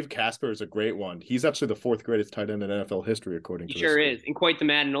 Dave Casper is a great one. He's actually the 4th greatest tight end in NFL history, according to this. He sure is, and quite the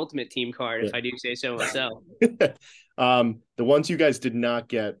Madden Ultimate Team card, if I do say so myself. The ones you guys did not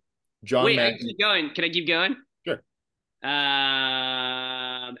get. Wait, I can keep going. Can I keep going? Sure.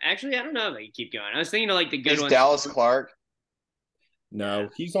 Actually, I don't know if I can keep going. I was thinking of like the good ones. Dallas Clark. No,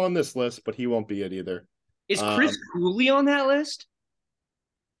 he's on this list, but he won't be it either. Is Chris Cooley on that list?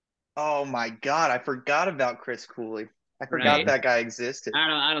 Oh my God, I forgot about Chris Cooley. I forgot that guy existed.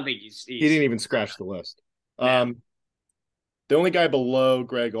 I don't think he's he didn't even scratch the list. No. The only guy below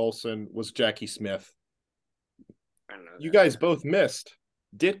Greg Olson was Jackie Smith. I don't know. You guys both missed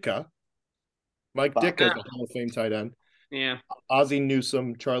Ditka. Mike Ditka is a Hall of Fame tight end. Yeah. Ozzie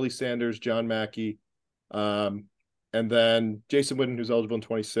Newsome, Charlie Sanders, John Mackey, and then Jason Witten, who's eligible in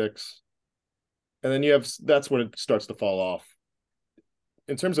 26. And then that's when it starts to fall off.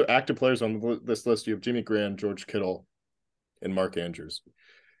 In terms of active players on this list, you have Jimmy Graham, George Kittle, and Mark Andrews.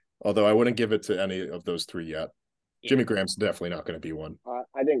 Although I wouldn't give it to any of those 3 yet. Yeah. Jimmy Graham's definitely not going to be one.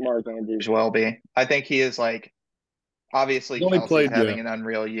 I think Mark Andrews will be. I think he is like, obviously Kelsey's having an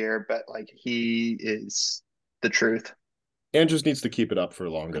unreal year, but like he is the truth. Andrews needs to keep it up for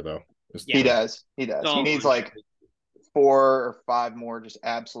longer though. He does. He needs like 4 or 5 more just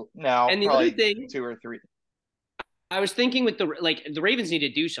absolute. Now, and the other thing, 2 or 3. I was thinking with the Ravens need to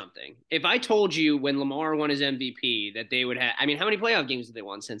do something. If I told you when Lamar won his MVP that they would have, I mean, how many playoff games have they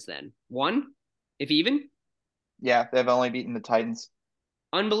won since then? 1, if even? Yeah, they've only beaten the Titans.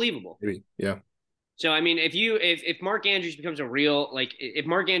 Unbelievable. Maybe. Yeah. So I mean, if Mark Andrews becomes a real if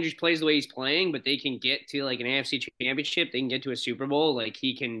Mark Andrews plays the way he's playing, but they can get to like an AFC Championship, they can get to a Super Bowl, like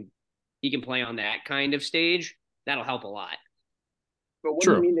he can play on that kind of stage. That'll help a lot. But what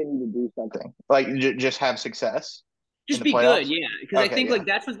do you mean they need to do something? Like just have success? in Just the be good, playoffs? yeah. Because I Okay, think yeah. like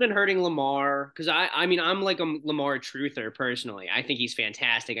that's what's been hurting Lamar. Because I mean, I'm like a Lamar truther personally. I think he's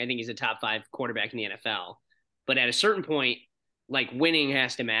fantastic. I think he's a top 5 quarterback in the NFL. But at a certain point, like winning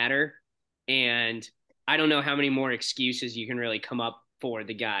has to matter. And I don't know how many more excuses you can really come up for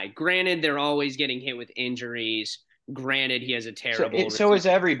the guy. Granted, they're always getting hit with injuries. Granted, he has a terrible So is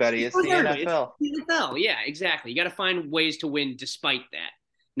everybody. it's It's the everybody. It's NFL. the NFL. Yeah, exactly. You got to find ways to win despite that,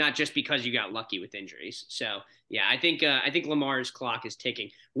 not just because you got lucky with injuries. So yeah, I think Lamar's clock is ticking.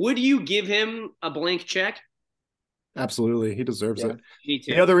 Would you give him a blank check? Absolutely, he deserves Yeah. it. Me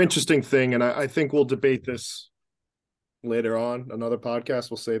too. The other interesting thing, and I think we'll debate this later on, another podcast.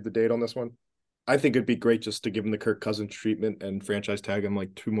 We'll save the date on this one. I think it'd be great just to give him the Kirk Cousins treatment and franchise tag him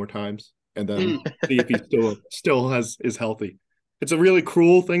like 2 more times, and then see if he still is healthy. It's a really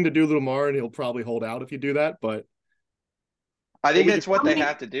cruel thing to do to Lamar, and he'll probably hold out if you do that. But I think it's what How they many-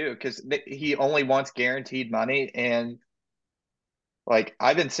 have to do because he only wants guaranteed money. And like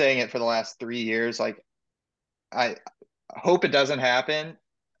I've been saying it for the last 3 years, like I hope it doesn't happen,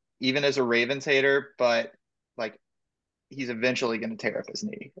 even as a Ravens hater, but like he's eventually going to tear up his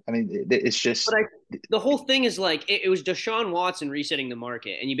knee. I mean, it's just, the whole thing is like it was Deshaun Watson resetting the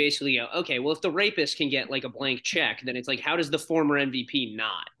market, and you basically go, okay, well, if the rapist can get like a blank check, then it's like, how does the former MVP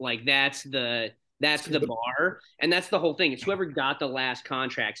not? Like that's the bar, and that's the whole thing. It's whoever got the last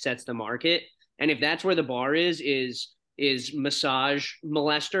contract sets the market, and if that's where the bar is massage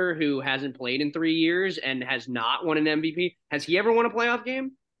molester who hasn't played in 3 years and has not won an MVP. Has he ever won a playoff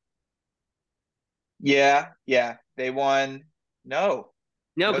game? yeah. They won. No,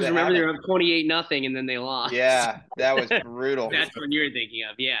 No, no, because they remember they haven't. were up 28-0, and then they lost. Yeah, that was brutal. That's what you're thinking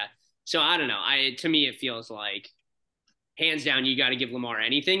of, yeah. So I don't know. To me it feels like hands down you got to give Lamar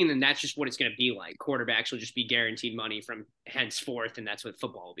anything, and then that's just what it's going to be like. Quarterbacks will just be guaranteed money from henceforth, and that's what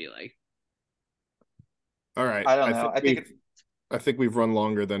football will be like. all right, I don't know. I think we've run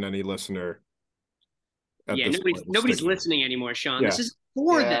longer than any listener at Yeah, this point. nobody's listening anymore, Sean. Yeah. This is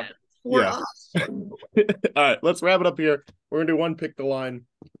for them, for Yeah. us. All right, let's wrap it up here. We're gonna do one pick the line.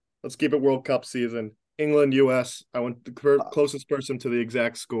 Let's keep it World Cup season. England, US. I want the closest person to the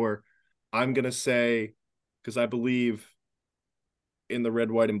exact score. I'm gonna say, because I believe in the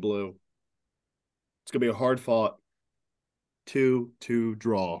red, white, and blue. It's gonna be a hard fought 2-2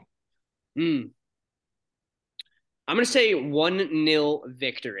 draw. I'm going to say 1-0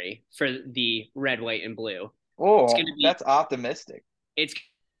 victory for the red, white, and blue. Oh, that's optimistic. It's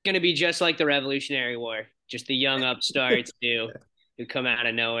going to be just like the Revolutionary War. Just the young upstarts who come out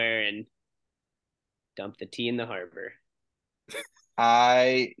of nowhere and dump the tea in the harbor.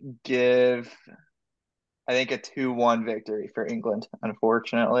 I think a 2-1 victory for England,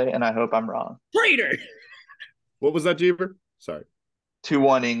 unfortunately, and I hope I'm wrong. Traitor! What was that, Jeever? Sorry.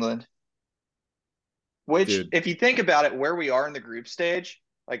 2-1 England. Which, Dude. if you think about it, where we are in the group stage,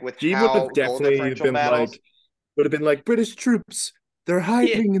 like with G how would have goal definitely differential been battles, would have been like British troops. They're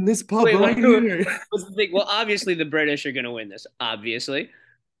hiding in this pub right here. Well, obviously the British are going to win this. Obviously.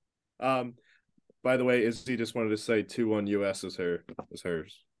 By the way, Izzy just wanted to say 2-1 US is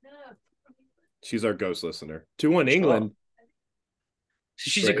hers. She's our ghost listener. 2-1 England. So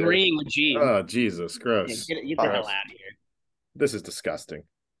she's agreeing with G. Oh, Jesus, gross. Get the hell out of here. This is disgusting.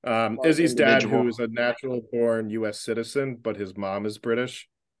 Izzy's dad, who is a natural-born U.S. citizen, but his mom is British,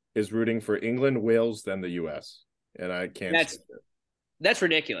 is rooting for England, Wales, then the U.S. And I can't. That's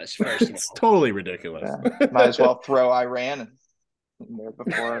ridiculous. First, it's totally ridiculous. Yeah. Might as well throw Iran in there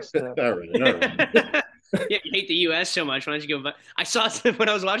before us. All right. Yeah, you hate the U.S. so much. Why don't you go? I saw when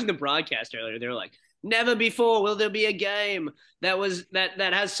I was watching the broadcast earlier. They were like, "Never before will there be a game that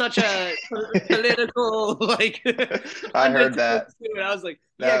has such a political like." I heard that. And I was like,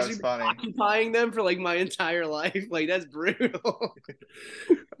 "That was funny." Occupying them for like my entire life, like that's brutal.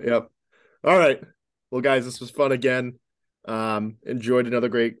 Yep. All right. Well, guys, this was fun again. Enjoyed another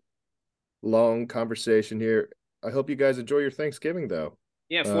great long conversation here. I hope you guys enjoy your Thanksgiving, though.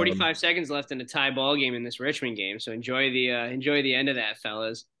 Yeah, 45 seconds left in a tie ball game in this Richmond game. So enjoy the end of that,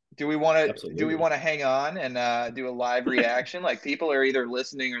 fellas. Do we want to hang on and do a live reaction? Like people are either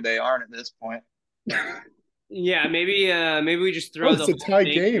listening or they aren't at this point. Yeah, maybe we just throw it's a tie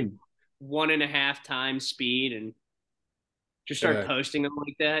game 1.5 times speed and just start posting them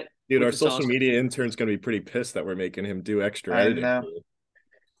like that. Dude, our social media intern's gonna be pretty pissed that we're making him do extra editing. I know.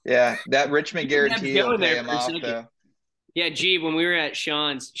 Yeah, that Richmond guarantee will pay him off though. Yeah, G, when we were at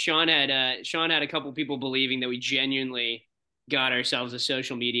Sean's, Sean had a couple people believing that we genuinely got ourselves a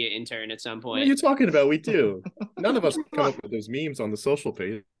social media intern at some point. What are you talking about? We do. None of us come up with those memes on the social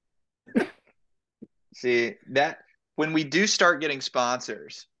page. See, that when we do start getting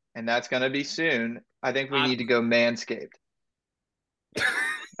sponsors, and that's going to be soon, I think we need to go Manscaped.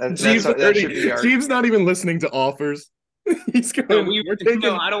 That should be our. Jeeves not even listening to offers. He's going.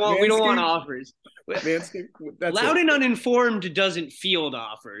 No, I don't want. We don't want offers. Manscaped. That's Loud and Uninformed doesn't field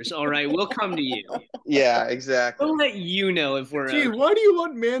offers. All right, we'll come to you. Yeah, exactly. We'll let you know if we're. Gee, why do you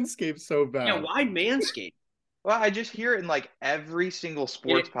want Manscaped so bad? Yeah, why Manscaped? Well, I just hear it in like every single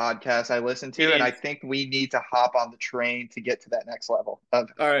sports podcast I listen to, and I think we need to hop on the train to get to that next level. All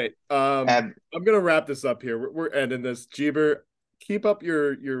right, I'm gonna wrap this up here. We're ending this. Jeeber, keep up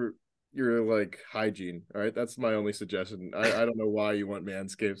your like hygiene. All right, that's my only suggestion. I don't know why you want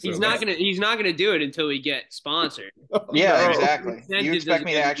Manscaped. So he's not gonna do it until we get sponsored. Yeah, no. Exactly. You expect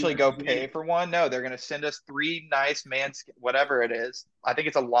me to actually go pay for one? No, they're gonna send us 3 nice Manscaped, whatever it is. I think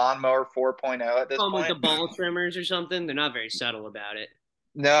it's a lawnmower 4.0 at this point. Like the ball trimmers or something. They're not very subtle about it.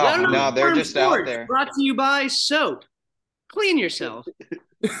 No, they're just out there. Brought to you by soap. Clean yourself.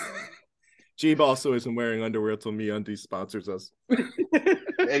 Jeeb also isn't wearing underwear until MeUndies sponsors us.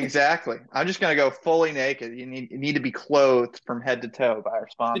 Exactly. I'm just gonna go fully naked. You need to be clothed from head to toe by our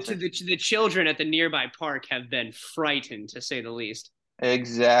sponsor. The children at the nearby park have been frightened, to say the least.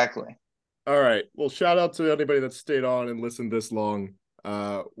 Exactly. All right. Well, shout out to anybody that stayed on and listened this long.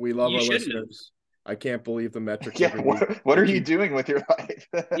 We love our listeners. I can't believe the metrics. Yeah. What are you doing with your life?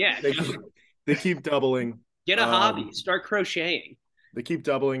 Yeah. They keep doubling. Get a hobby. Start crocheting. They keep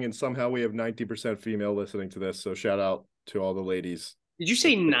doubling, and somehow we have 90% female listening to this. So shout out to all the ladies. Did you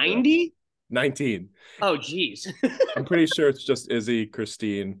say 90? 19. Oh, geez. I'm pretty sure it's just Izzy,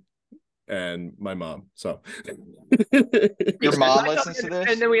 Christine, and my mom. So your mom listens to this?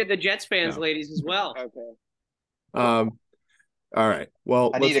 And then we have the Jets fans ladies as well. Okay. All right.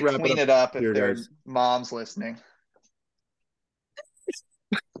 Well, I need to clean it up if their mom's listening.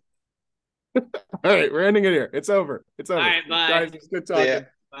 All right, we're ending it here. It's over. All right, bye. Guys, it's good talking.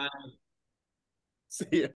 Bye. See ya.